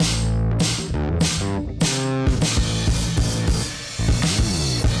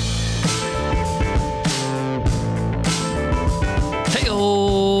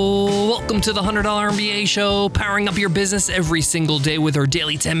Welcome to the $100 MBA show, powering up your business every single day with our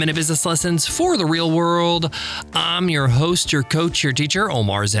daily 10-minute business lessons for the real world. I'm your host, your coach, your teacher,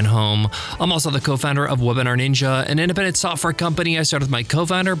 Omar Zenhom. I'm also the co-founder of Webinar Ninja, an independent software company I started with my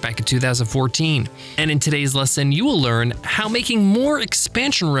co-founder back in 2014. And in today's lesson, you will learn how making more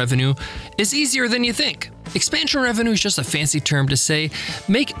expansion revenue is easier than you think. Expansion revenue is just a fancy term to say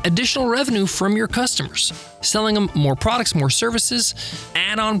make additional revenue from your customers, selling them more products, more services,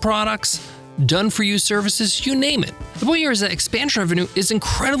 add-on products, done-for-you services, you name it. The point here is that expansion revenue is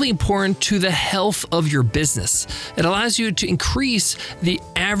incredibly important to the health of your business. It allows you to increase the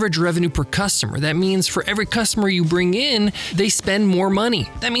average revenue per customer. That means for every customer you bring in, they spend more money.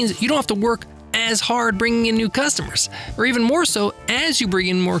 That means you don't have to work as hard bringing in new customers, or even more so, as you bring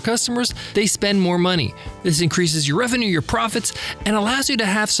in more customers, they spend more money. This increases your revenue, your profits, and allows you to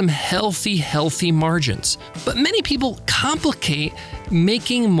have some healthy margins. But many people complicate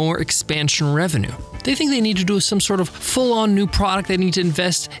making more expansion revenue. They think they need to do some sort of full-on new product they need to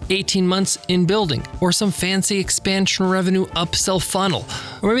invest 18 months in building, or some fancy expansion revenue upsell funnel.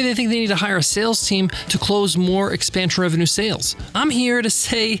 Or maybe they think they need to hire a sales team to close more expansion revenue sales. I'm here to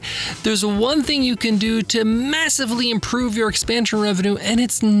say there's one thing you can do to massively improve your expansion revenue, and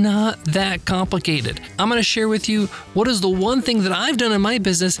it's not that complicated. I'm going to share with you what is the one thing that I've done in my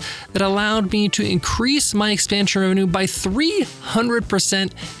business that allowed me to increase my expansion revenue by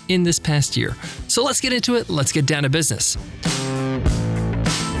 300% in this past year. So let's get into it. Let's get down to business.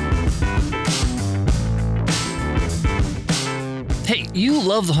 Hey, you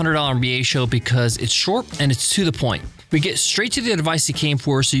love the $100 MBA show because it's short and it's to the point. We get straight to the advice you came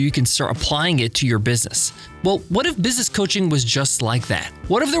for so you can start applying it to your business. Well, what if business coaching was just like that?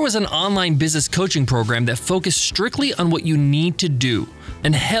 What if there was an online business coaching program that focused strictly on what you need to do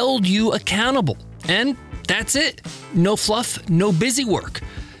and held you accountable? And that's it. No fluff, no busy work.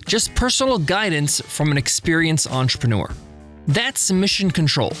 Just personal guidance from an experienced entrepreneur. That's Mission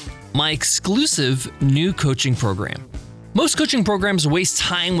Control, my exclusive new coaching program. Most coaching programs waste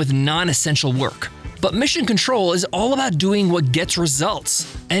time with non-essential work, but Mission Control is all about doing what gets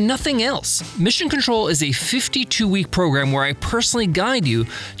results and nothing else. Mission Control is a 52-week program where I personally guide you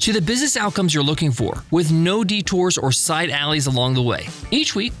to the business outcomes you're looking for, with no detours or side alleys along the way.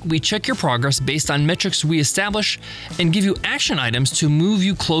 Each week, we check your progress based on metrics we establish and give you action items to move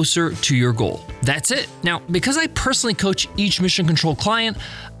you closer to your goal. That's it. Now, because I personally coach each Mission Control client,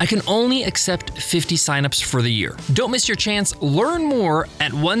 I can only accept 50 signups for the year. Don't miss your chance. Learn more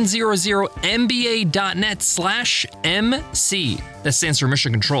at 100mba.net/MC. That stands for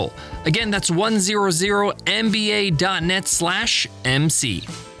Mission Control. Again, that's 100mba.net/MC.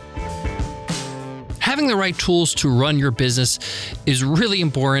 Having the right tools to run your business is really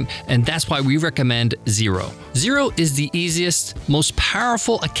important, and that's why we recommend Xero. Xero is the easiest, most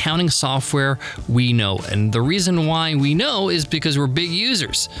powerful accounting software we know, and the reason why we know is because we're big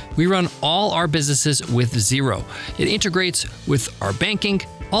users. We run all our businesses with Xero. It integrates with our banking,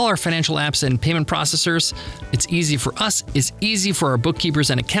 all our financial apps and payment processors. It's easy for us, it's easy for our bookkeepers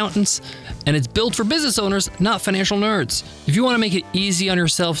and accountants, and it's built for business owners, not financial nerds. If you want to make it easy on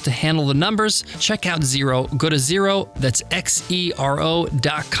yourself to handle the numbers, check out Xero. Go to Xero, that's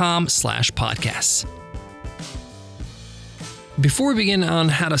xero.com/podcasts. Before we begin on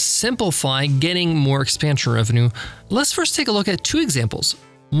how to simplify getting more expansion revenue, let's first take a look at two examples.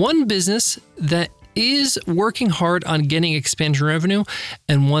 One business that is working hard on getting expansion revenue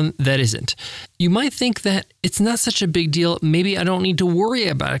and one that isn't. You might think that it's not such a big deal. Maybe I don't need to worry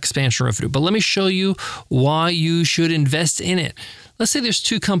about expansion revenue, but let me show you why you should invest in it. Let's say there's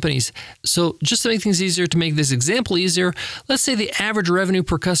two companies. So just to make things easier, to make this example easier, let's say the average revenue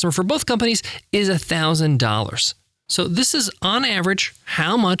per customer for both companies is $1,000. So this is on average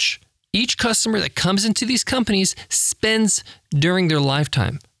how much each customer that comes into these companies spends during their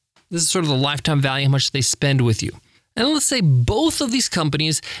lifetime. This is sort of the lifetime value, how much they spend with you. And let's say both of these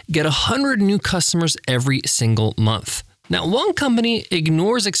companies get 100 new customers every single month. Now, one company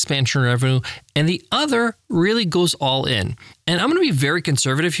ignores expansion revenue and the other really goes all in. And I'm going to be very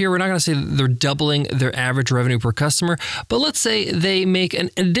conservative here. We're not going to say that they're doubling their average revenue per customer, but let's say they make an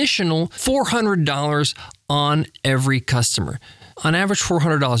additional $400 on every customer. On average,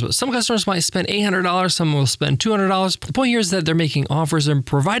 $400. But some customers might spend $800, some will spend $200. The point here is that they're making offers and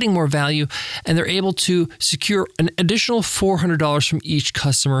providing more value, and they're able to secure an additional $400 from each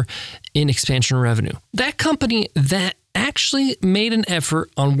customer in expansion revenue. That company that actually made an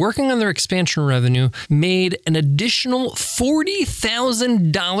effort on working on their expansion revenue made an additional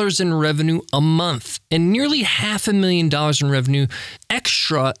 $40,000 in revenue a month and nearly $500,000 in revenue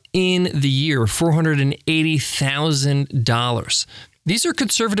extra in the year, $480,000. These are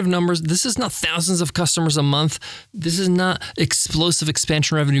conservative numbers. This is not thousands of customers a month. This is not explosive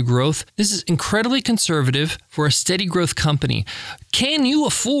expansion revenue growth. This is incredibly conservative for a steady growth company. Can you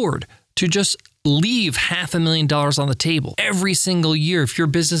afford to just leave $500,000 on the table every single year? If your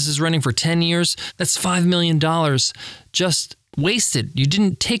business is running for 10 years, that's $5 million just wasted. You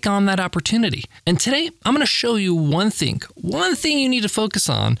didn't take on that opportunity. And today, I'm going to show you one thing you need to focus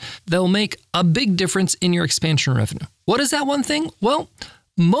on that will make a big difference in your expansion revenue. What is that one thing? Well,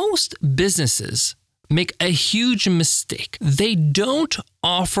 most businesses make a huge mistake. They don't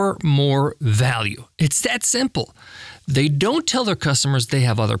offer more value. It's that simple. They don't tell their customers they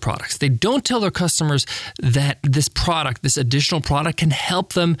have other products. They don't tell their customers that this product, this additional product, can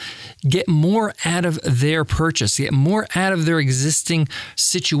help them get more out of their purchase, get more out of their existing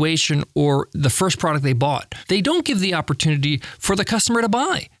situation or the first product they bought. They don't give the opportunity for the customer to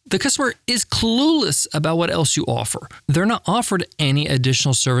buy. The customer is clueless about what else you offer. They're not offered any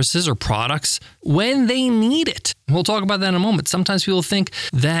additional services or products when they need it. We'll talk about that in a moment. Sometimes people think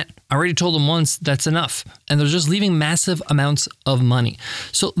that I already told them once, that's enough. And they're just leaving massive amounts of money.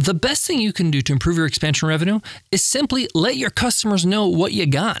 So the best thing you can do to improve your expansion revenue is simply let your customers know what you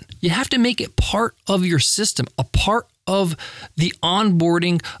got. You have to make it part of your system, a part of the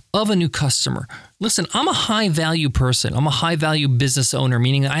onboarding of a new customer. Listen, I'm a high value person. I'm a high value business owner,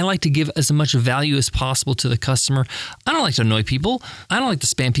 meaning I like to give as much value as possible to the customer. I don't like to annoy people. I don't like to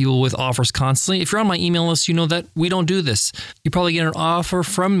spam people with offers constantly. If you're on my email list, you know that we don't do this. You probably get an offer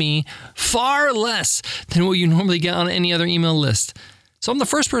from me far less than what you normally get on any other email list. So I'm the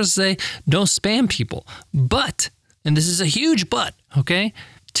first person to say, don't spam people. But, and this is a huge but, okay?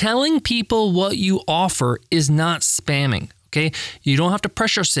 Telling people what you offer is not spamming, okay? You don't have to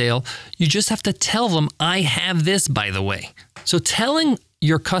pressure sale. You just have to tell them, I have this, by the way. So telling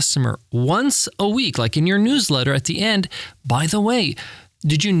your customer once a week, like in your newsletter at the end, by the way,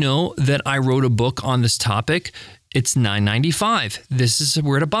 did you know that I wrote a book on this topic? It's $9.95. This is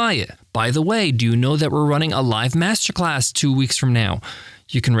where to buy it. By the way, do you know that we're running a live masterclass 2 weeks from now?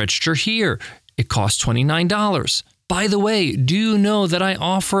 You can register here. It costs $29. By the way, do you know that I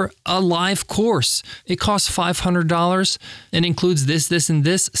offer a live course? It costs $500 and includes this, and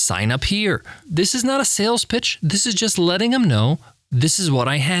this. Sign up here. This is not a sales pitch. This is just letting them know this is what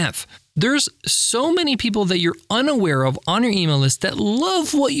I have. There's so many people that you're unaware of on your email list that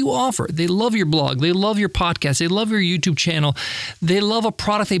love what you offer. They love your blog. They love your podcast. They love your YouTube channel. They love a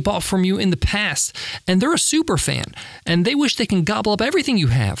product they bought from you in the past. And they're a super fan. And they wish they can gobble up everything you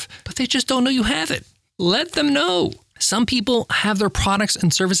have, but they just don't know you have it. Let them know. Some people have their products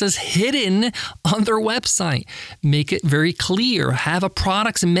and services hidden on their website. Make it very clear. Have a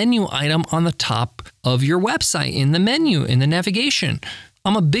products menu item on the top of your website, in the menu, in the navigation.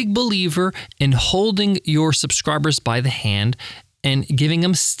 I'm a big believer in holding your subscribers by the hand and giving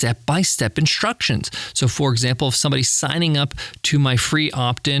them step-by-step instructions. So for example, if somebody's signing up to my free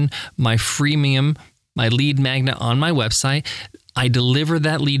opt-in, my freemium, my lead magnet on my website, I deliver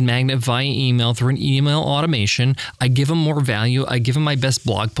that lead magnet via email through an email automation. I give them more value. I give them my best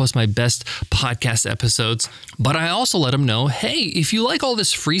blog posts, my best podcast episodes. But I also let them know, hey, if you like all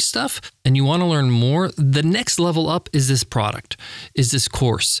this free stuff and you want to learn more, the next level up is this product, is this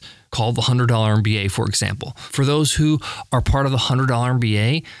course called the $100 MBA, for example. For those who are part of the $100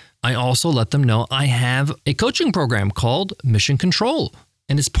 MBA, I also let them know I have a coaching program called Mission Control.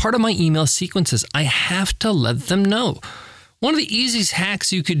 And it's part of my email sequences. I have to let them know. One of the easiest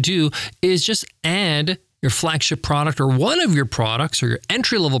hacks you could do is just add your flagship product or one of your products or your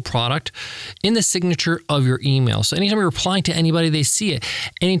entry-level product in the signature of your email. So anytime you're replying to anybody, they see it.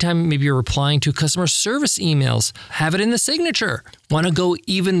 Anytime maybe you're replying to customer service emails, have it in the signature. Want to go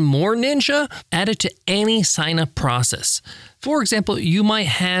even more ninja? Add it to any sign-up process. For example, you might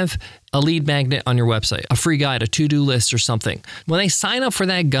have a lead magnet on your website, a free guide, a to-do list or something. When they sign up for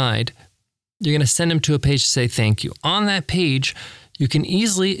that guide, you're going to send them to a page to say thank you. On that page, you can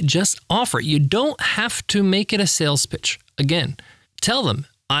easily just offer it. You don't have to make it a sales pitch. Again, tell them,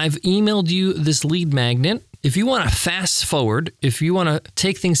 I've emailed you this lead magnet. If you want to fast forward, if you want to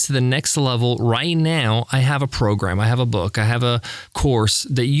take things to the next level right now, I have a program, I have a book, I have a course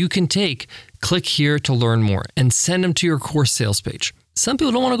that you can take. Click here to learn more and send them to your course sales page. Some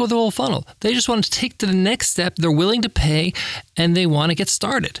people don't want to go through the whole funnel. They just want to take to the next step. They're willing to pay and they want to get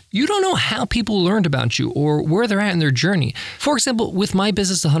started. You don't know how people learned about you or where they're at in their journey. For example, with my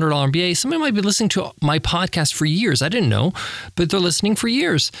business, the $100 MBA, somebody might be listening to my podcast for years. I didn't know, but they're listening for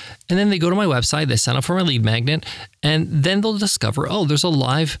years. And then they go to my website, they sign up for my lead magnet, and then they'll discover, oh, there's a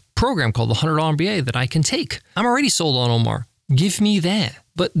live program called the $100 MBA that I can take. I'm already sold on Omar. Give me that.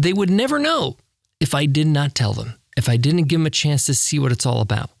 But they would never know if I did not tell them. if I didn't give them a chance to see what it's all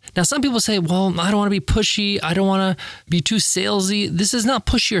about. Now, some people say, well, I don't want to be pushy. I don't want to be too salesy. This is not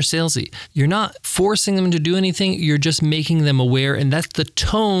pushy or salesy. You're not forcing them to do anything. You're just making them aware. And that's the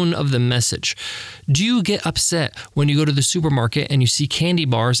tone of the message. Do you get upset when you go to the supermarket and you see candy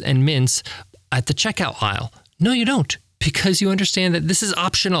bars and mints at the checkout aisle? No, you don't. Because you understand that this is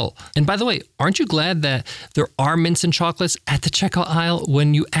optional. And by the way, aren't you glad that there are mints and chocolates at the checkout aisle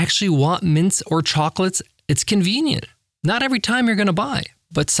when you actually want mints or chocolates? It's convenient. Not every time you're going to buy,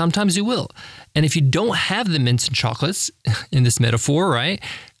 but sometimes you will. And if you don't have the mints and chocolates, in this metaphor, right,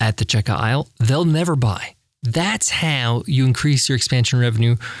 at the checkout aisle, they'll never buy. That's how you increase your expansion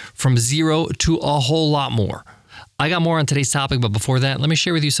revenue from 0 to a whole lot more. I got more on today's topic, but before that, let me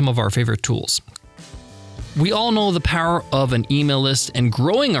share with you some of our favorite tools. We all know the power of an email list and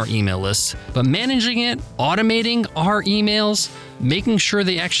growing our email lists, but managing it, automating our emails, making sure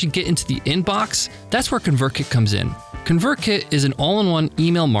they actually get into the inbox, that's where ConvertKit comes in. ConvertKit is an all-in-one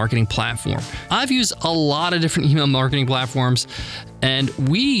email marketing platform. I've used a lot of different email marketing platforms, and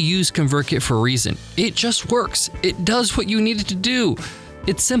we use ConvertKit for a reason. It just works. It does what you need it to do.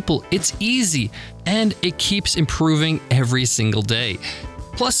 It's simple, it's easy, and it keeps improving every single day.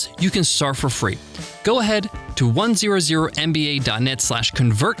 Plus, you can start for free. Go ahead to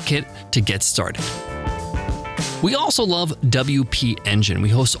 100mba.net/ConvertKit to get started. We also love WP Engine. We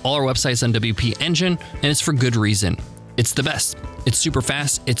host all our websites on WP Engine, and it's for good reason. It's the best. It's super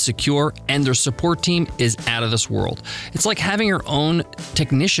fast, it's secure, and their support team is out of this world. It's like having your own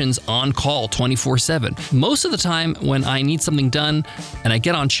technicians on call 24/7. Most of the time when I need something done and I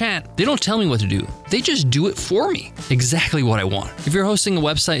get on chat, they don't tell me what to do. They just do it for me. Exactly what I want. If you're hosting a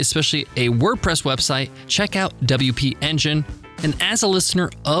website, especially a WordPress website, check out WP Engine. And as a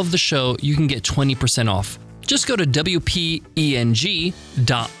listener of the show, you can get 20% off. Just go to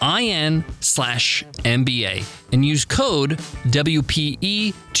wpeng.in/MBA and use code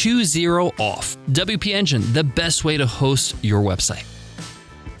WPE20OFF. WP Engine, the best way to host your website.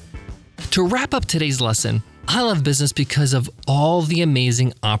 To wrap up today's lesson, I love business because of all the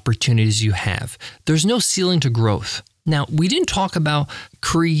amazing opportunities you have. There's no ceiling to growth. Now, we didn't talk about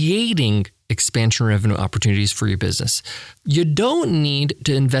creating expansion revenue opportunities for your business. You don't need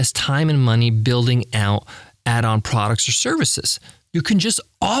to invest time and money building out add-on products or services. You can just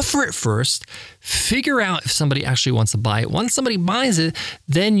offer it first, figure out if somebody actually wants to buy it. Once somebody buys it,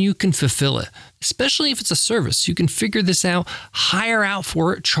 then you can fulfill it. Especially if it's a service, you can figure this out, hire out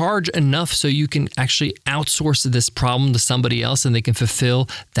for it, charge enough so you can actually outsource this problem to somebody else and they can fulfill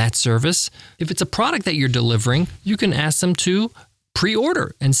that service. If it's a product that you're delivering, you can ask them to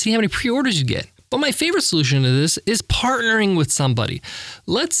pre-order and see how many pre-orders you get. But my favorite solution to this is partnering with somebody.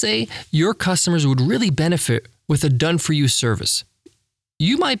 Let's say your customers would really benefit with a done-for-you service.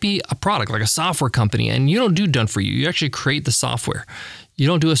 You might be a product like a software company and you don't do done-for-you. You actually create the software. You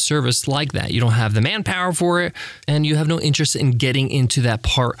don't do a service like that. You don't have the manpower for it and you have no interest in getting into that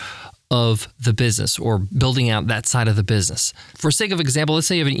part of the business or building out that side of the business. For sake of example, let's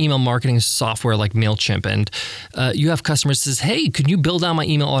say you have an email marketing software like MailChimp and you have customers that says, hey, could you build out my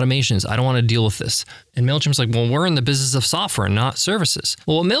email automations? I don't want to deal with this. And MailChimp's like, well, we're in the business of software, not services.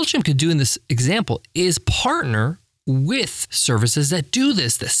 Well, what MailChimp could do in this example is partner with services that do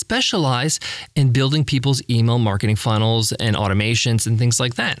this, that specialize in building people's email marketing funnels and automations and things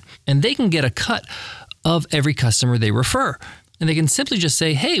like that. And they can get a cut of every customer they refer. And they can simply just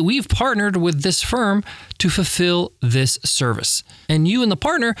say, hey, we've partnered with this firm to fulfill this service. And you and the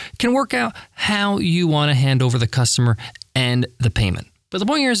partner can work out how you want to hand over the customer and the payment. But the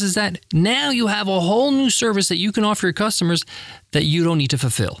point here is that now you have a whole new service that you can offer your customers that you don't need to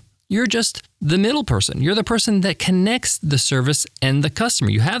fulfill. You're just the middle person. You're the person that connects the service and the customer.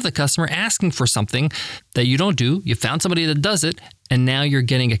 You have the customer asking for something that you don't do. You found somebody that does it, and now you're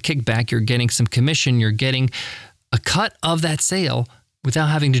getting a kickback. You're getting some commission. You're getting a cut of that sale without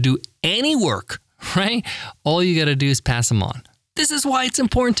having to do any work, right? All you got to do is pass them on. This is why it's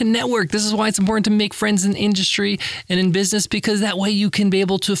important to network. This is why it's important to make friends in industry and in business, because that way you can be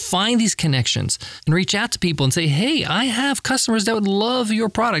able to find these connections and reach out to people and say, hey, I have customers that would love your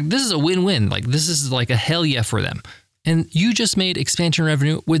product. This is a win-win. Like this is like a hell yeah for them. And you just made expansion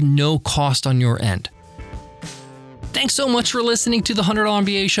revenue with no cost on your end. Thanks so much for listening to the $100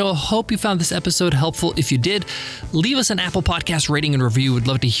 MBA Show. Hope you found this episode helpful. If you did, leave us an Apple Podcast rating and review. We'd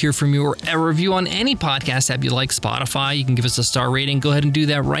love to hear from you, or a review on any podcast app you like. Spotify, you can give us a star rating. Go ahead and do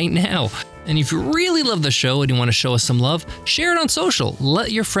that right now. And if you really love the show and you want to show us some love, share it on social.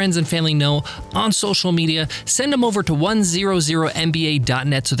 Let your friends and family know on social media. Send them over to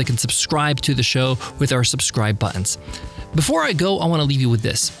 100mba.net so they can subscribe to the show with our subscribe buttons. Before I go, I want to leave you with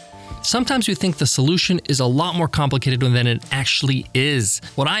this. Sometimes we think the solution is a lot more complicated than it actually is.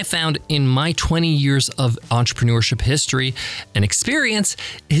 What I found in my 20 years of entrepreneurship history and experience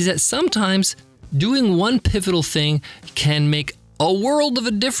is that sometimes doing one pivotal thing can make a world of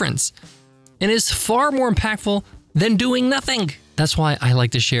a difference and is far more impactful than doing nothing. That's why I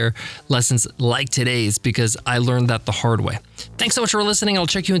like to share lessons like today's, because I learned that the hard way. Thanks so much for listening. I'll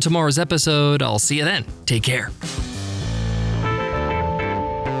check you in tomorrow's episode. I'll see you then. Take care.